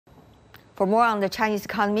For more on the Chinese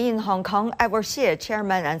economy in Hong Kong, Edward Xie,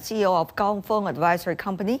 Chairman and CEO of Gaofeng Advisory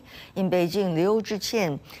Company in Beijing, Liu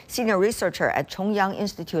Zhiqian, Senior Researcher at Chongyang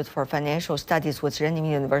Institute for Financial Studies with Renmin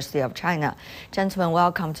University of China. Gentlemen,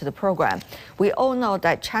 welcome to the program. We all know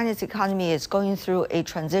that China's economy is going through a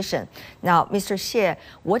transition. Now, Mr. Xie,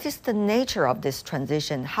 what is the nature of this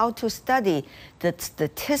transition? How to study the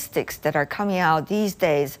statistics that are coming out these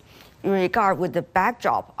days in regard with the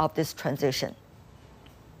backdrop of this transition?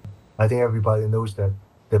 I think everybody knows that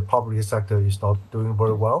the property sector is not doing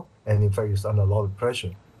very well, and in fact, it's under a lot of pressure.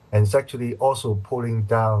 And it's actually also pulling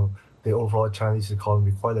down the overall Chinese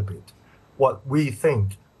economy quite a bit. What we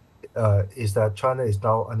think is that China is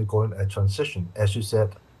now undergoing a transition, as you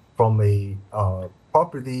said, from a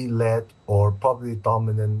property-led or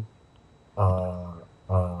property-dominant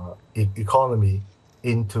economy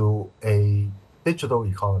into a digital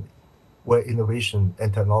economy, where innovation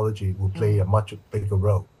and technology will play a much bigger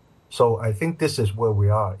role. So I think this is where we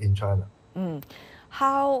are in China.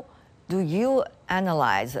 How do you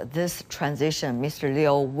analyze this transition, Mr.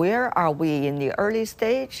 Liu? Where are we, in the early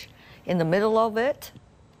stage, in the middle of it?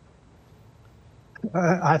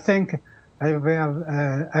 I think we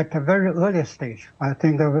are at a very early stage. I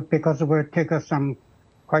think because it will take us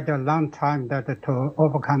quite a long time to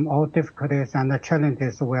overcome all difficulties and the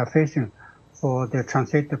challenges we are facing for the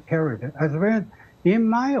transition period. As well, in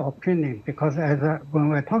my opinion, because when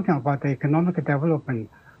we're talking about the economic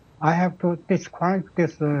development, I have to describe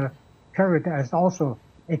this period as also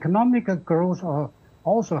economic growth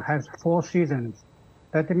also has 4 seasons.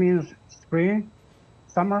 That means spring,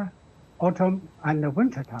 summer, autumn, and the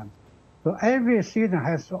winter time. So every season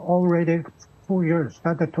has already 2 years,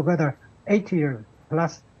 that together 8 years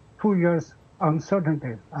plus 2 years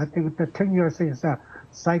uncertainty. I think the 10 years is a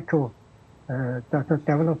cycle the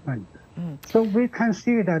development. So we can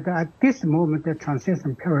see that at this moment, the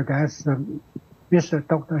transition period, as Mr.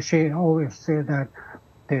 Dr. Xie always said, that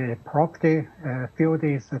the property field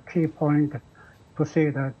is a key point to say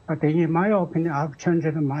that. But in my opinion, I've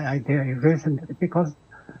changed my idea recently because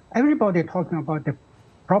everybody talking about the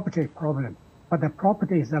property problem, but the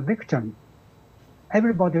property is a victim.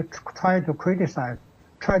 Everybody try to criticize,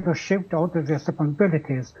 try to shift all the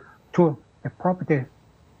responsibilities to the property,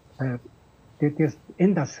 this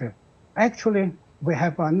industry. Actually, we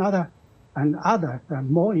have other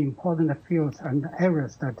more important fields and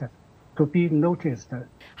areas that to be noticed.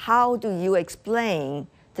 How do you explain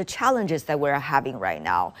the challenges that we're having right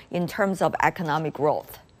now in terms of economic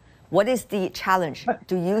growth? What is the challenge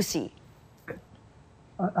do you see?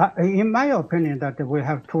 In my opinion, that we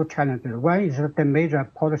have 2 challenges. One is the major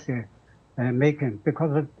policy making,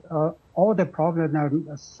 because all the problems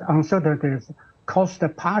and uncertainties caused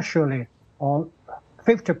partially or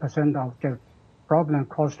 50% of the problem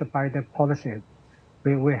caused by the policies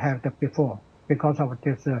we had before, because of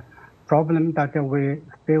this problem that we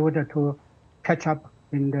failed to catch up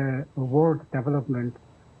in the world development.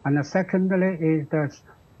 And secondly is that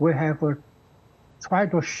we have tried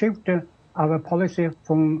to shift our policy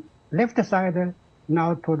from left side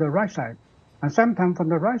now to the right side, and sometimes from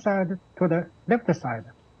the right side to the left side.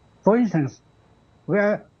 For instance, we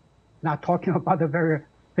are not talking about the very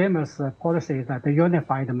famous policy that the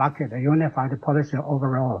unified market, unified policy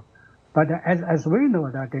overall. But as we know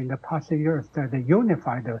that in the past years, that the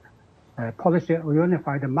unified policy,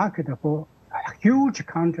 unified market for a huge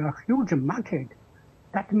country, a huge market,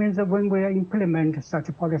 that means that when we implement such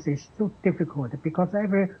a policy, it's too difficult because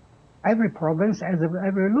every province,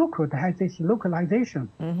 every local has its localization.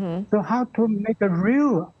 So how to make a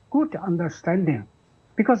real good understanding?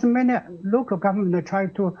 Because many local governments try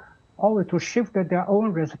to always to shift their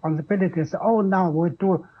own responsibilities. Oh, now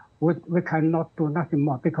we cannot do nothing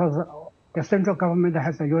more because the central government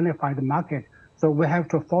has a unified market. So we have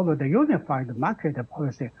to follow the unified market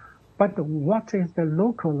policy. But what is the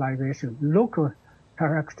localization, local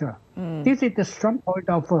character? This is the strong point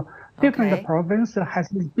of different provinces has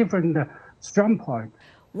different strong point.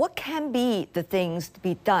 What can be the things to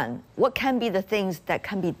be done? What can be the things that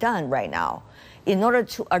can be done right now in order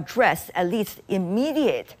to address at least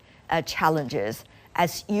immediate challenges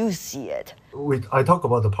as you see it? I talk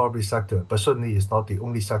about the property sector, but certainly it's not the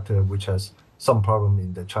only sector which has some problem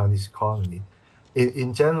in the Chinese economy.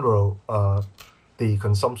 In general, the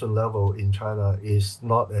consumption level in China is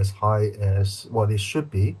not as high as what it should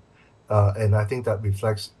be. And I think that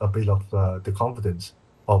reflects a bit of the confidence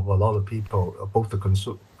of a lot of people, both the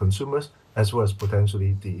consumers as well as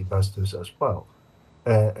potentially the investors as well.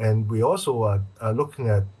 And we also are looking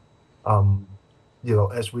at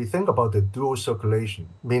as we think about the dual circulation,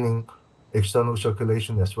 meaning external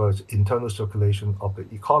circulation as well as internal circulation of the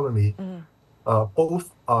economy,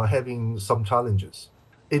 both are having some challenges.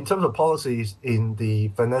 In terms of policies in the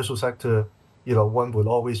financial sector, one would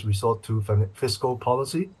always resort to fiscal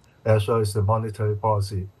policy as well as the monetary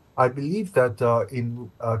policy. I believe that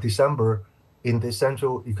in December, in the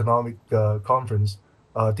Central Economic Conference,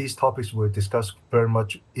 these topics were discussed very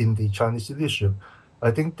much in the Chinese leadership.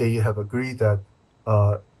 I think they have agreed that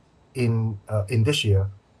in this year,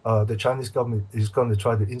 the Chinese government is going to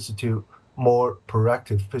try to institute more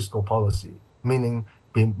proactive fiscal policy, meaning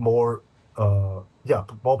be more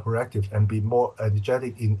more proactive and be more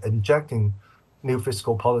energetic in injecting new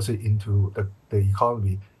fiscal policy into the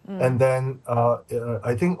economy. And then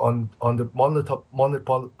I think on the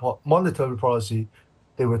monetary policy,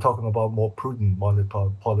 they were talking about more prudent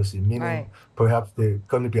monetary policy, meaning perhaps they're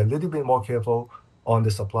going to be a little bit more careful on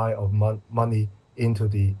the supply of money into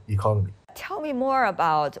the economy. Tell me more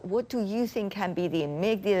about what do you think can be the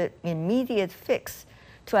immediate fix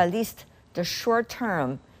to at least the short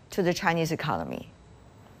term to the Chinese economy?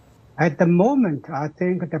 At the moment, I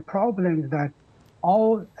think the problem is that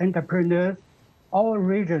all entrepreneurs, all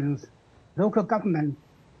regions, local government,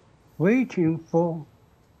 waiting for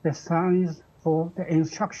the signs, for the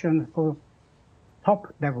instruction for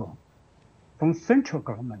top level from central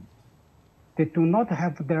government. They do not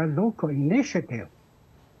have their local initiative.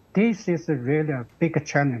 This is really a big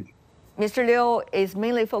challenge. Mr. Liu is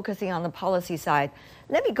mainly focusing on the policy side.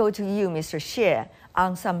 Let me go to you, Mr. Xie,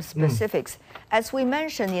 on some specifics. As we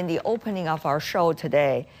mentioned in the opening of our show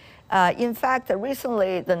today, in fact,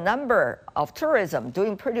 recently the number of tourism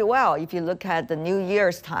doing pretty well if you look at the New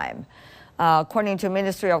Year's time. According to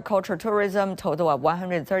Ministry of Culture Tourism, total of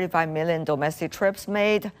 135 million domestic trips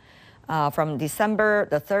made from December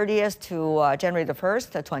the 30th to January the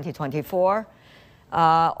 1st, 2024.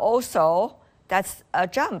 Also, that's a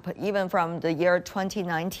jump even from the year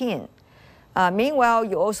 2019. Meanwhile,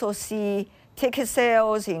 you also see ticket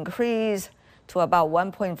sales increase to about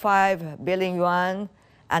 1.5 billion yuan,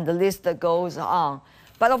 and the list that goes on.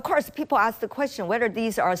 But of course, people ask the question whether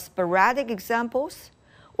these are sporadic examples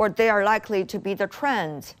or they are likely to be the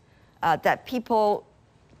trends that people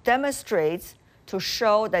demonstrate to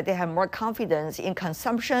show that they have more confidence in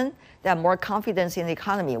consumption, they have more confidence in the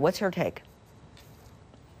economy. What's your take?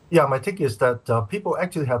 Yeah, my take is that people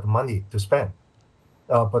actually have money to spend.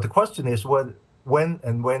 But the question is when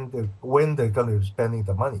they're going to be spending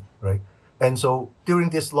the money, right? And so during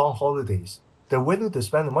these long holidays, they're willing to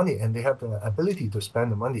spend the money and they have the ability to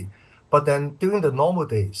spend the money. But then during the normal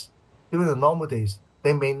days,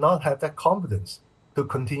 they may not have that confidence to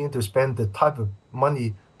continue to spend the type of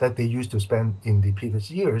money that they used to spend in the previous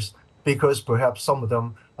years, because perhaps some of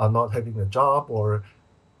them are not having a job, or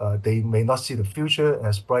they may not see the future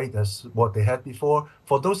as bright as what they had before.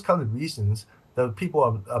 For those kind of reasons, the people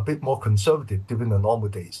are a bit more conservative during the normal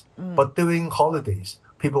days. But during holidays,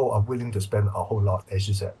 people are willing to spend a whole lot, as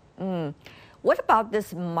you said. What about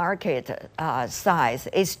this market size?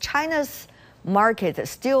 Is China's market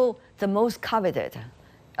still the most coveted,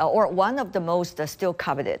 or one of the most still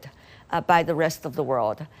coveted by the rest of the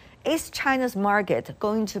world? Is China's market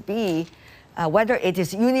going to be, whether it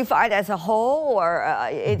is unified as a whole or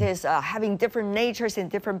it is having different natures in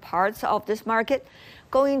different parts of this market,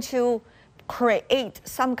 going to create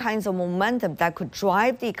some kinds of momentum that could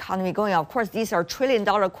drive the economy going? Of course, these are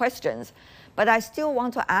trillion-dollar questions, but I still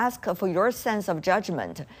want to ask for your sense of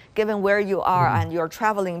judgment, given where you are and you're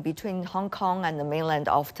traveling between Hong Kong and the mainland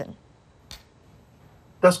often.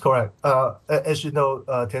 That's correct. As you know,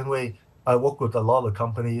 Tianwei, I work with a lot of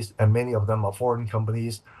companies, and many of them are foreign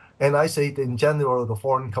companies. And I say that in general, the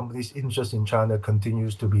foreign companies' interest in China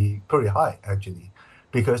continues to be pretty high, actually,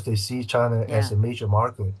 because they see China as a major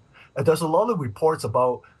market. And there's a lot of reports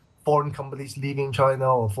about foreign companies leaving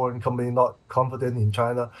China or foreign companies not confident in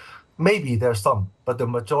China. Maybe there's some, but the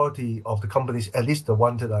majority of the companies, at least the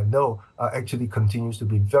ones that I know, actually continues to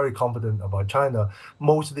be very confident about China,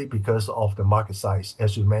 mostly because of the market size,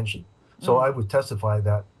 as you mentioned. So I would testify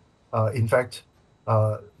that, in fact,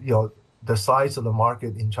 the size of the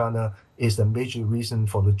market in China is the major reason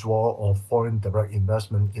for the draw of foreign direct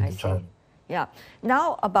investment into China. Yeah.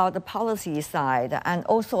 Now about the policy side and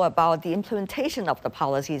also about the implementation of the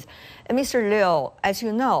policies. And Mr. Liu, as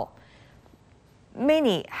you know,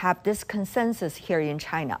 many have this consensus here in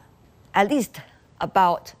China, at least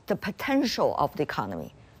about the potential of the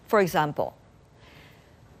economy. For example,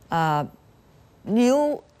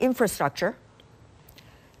 new infrastructure,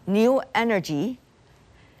 new energy,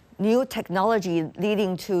 new technology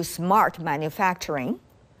leading to smart manufacturing,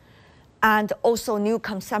 and also new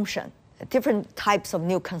consumption, different types of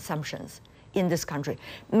new consumptions in this country.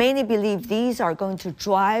 Many believe these are going to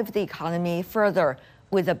drive the economy further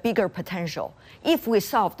with a bigger potential if we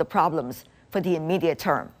solve the problems for the immediate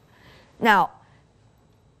term. Now,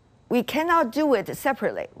 we cannot do it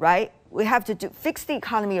separately, right? We have to fix the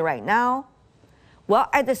economy right now, while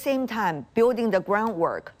at the same time building the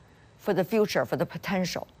groundwork for the future, for the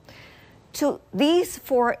potential. To these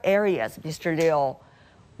four areas, Mr. Liu,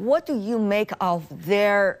 what do you make of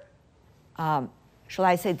their, shall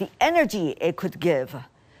I say, the energy it could give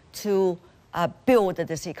to build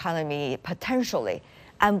this economy potentially?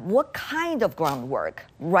 And what kind of groundwork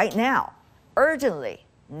right now, urgently,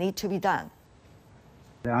 need to be done?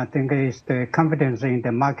 I think it's the confidence in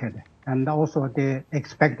the market and also the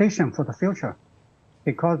expectation for the future.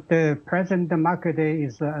 Because the present market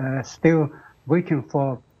is still waiting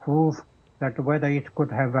for proof that whether it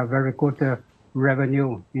could have a very good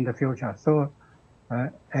revenue in the future. So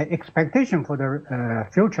expectation for the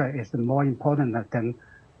future is more important than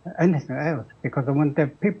anything else, because when the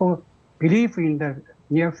people believe in the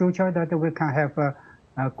near future that we can have a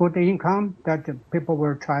good income, that people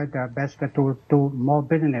will try their best to do more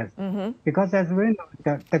business. Mm-hmm. Because as we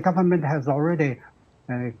know, the government has already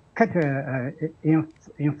cut in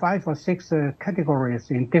 5 or 6 categories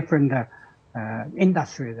in different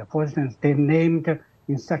industries. For instance, they named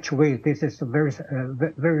in such a way. This is a very,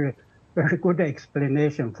 very good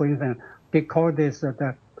explanation. For instance, they call this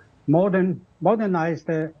the modernized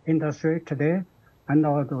industry today, and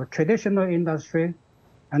the traditional industry,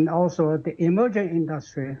 and also the emerging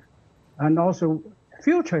industry, and also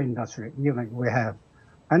future industry even we have.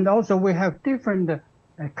 And also we have different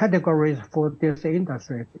categories for this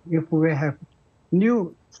industry. If we have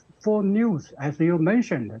 4 news, as you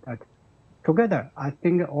mentioned, that together, I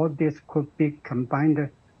think all this could be combined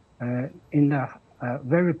in a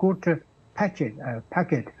very good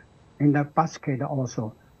packet in the basket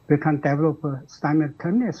also. We can develop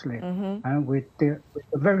simultaneously, mm-hmm. and with a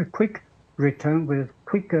very quick return, with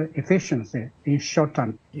quicker efficiency in short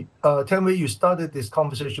term. Tenwei, you started this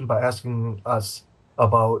conversation by asking us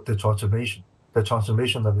about the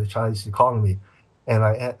transformation of the Chinese economy. And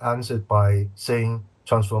I answered by saying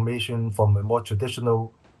transformation from a more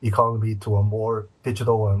traditional economy to a more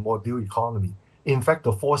digital and more new economy. In fact,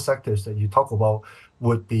 the 4 sectors that you talk about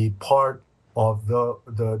would be part of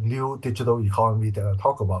the new digital economy that I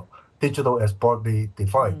talk about. Digital as broadly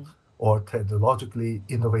defined, or technologically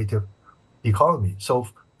innovative economy. So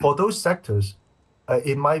for those sectors,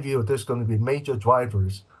 in my view, there's going to be major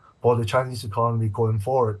drivers for the Chinese economy going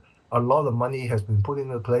forward. A lot of money has been put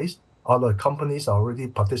into place. A lot of companies are already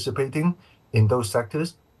participating in those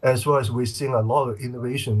sectors, as well as we're seeing a lot of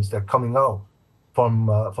innovations that are coming out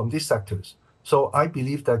from these sectors. So I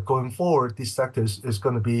believe that going forward, these sectors is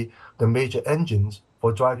going to be the major engines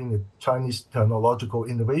for driving the Chinese technological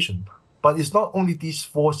innovation. But it's not only these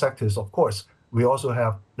 4 sectors, of course. We also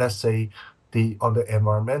have, let's say, on the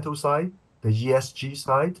environmental side, the ESG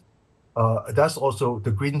side. That's also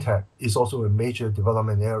the green tech is also a major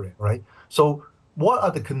development area, right? So what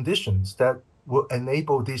are the conditions that will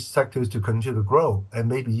enable these sectors to continue to grow and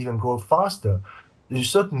maybe even grow faster? You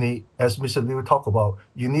certainly, as Mr. Liu talked about,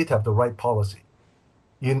 you need to have the right policy.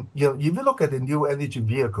 If you look at the new energy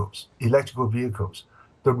vehicles, electrical vehicles,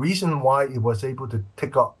 the reason why it was able to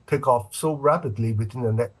take off so rapidly within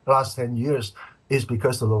the last 10 years is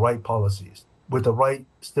because of the right policies, with the right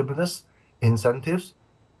stimulus, incentives,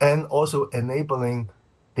 and also enabling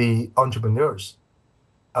the entrepreneurs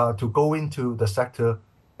to go into the sector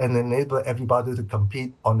and enable everybody to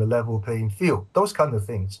compete on the level playing field. Those kind of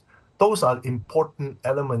things. Those are important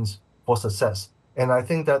elements for success. And I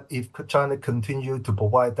think that if China continue to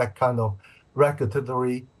provide that kind of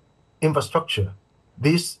regulatory infrastructure,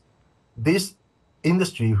 this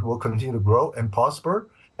industry will continue to grow and prosper,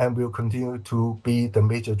 and will continue to be the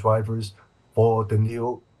major drivers for the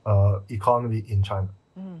new economy in China.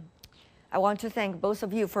 I want to thank both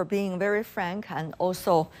of you for being very frank and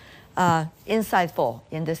also insightful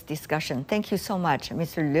in this discussion. Thank you so much,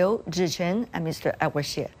 Mr. Liu Zhichen and Mr. Edward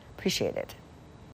Xie. Appreciate it.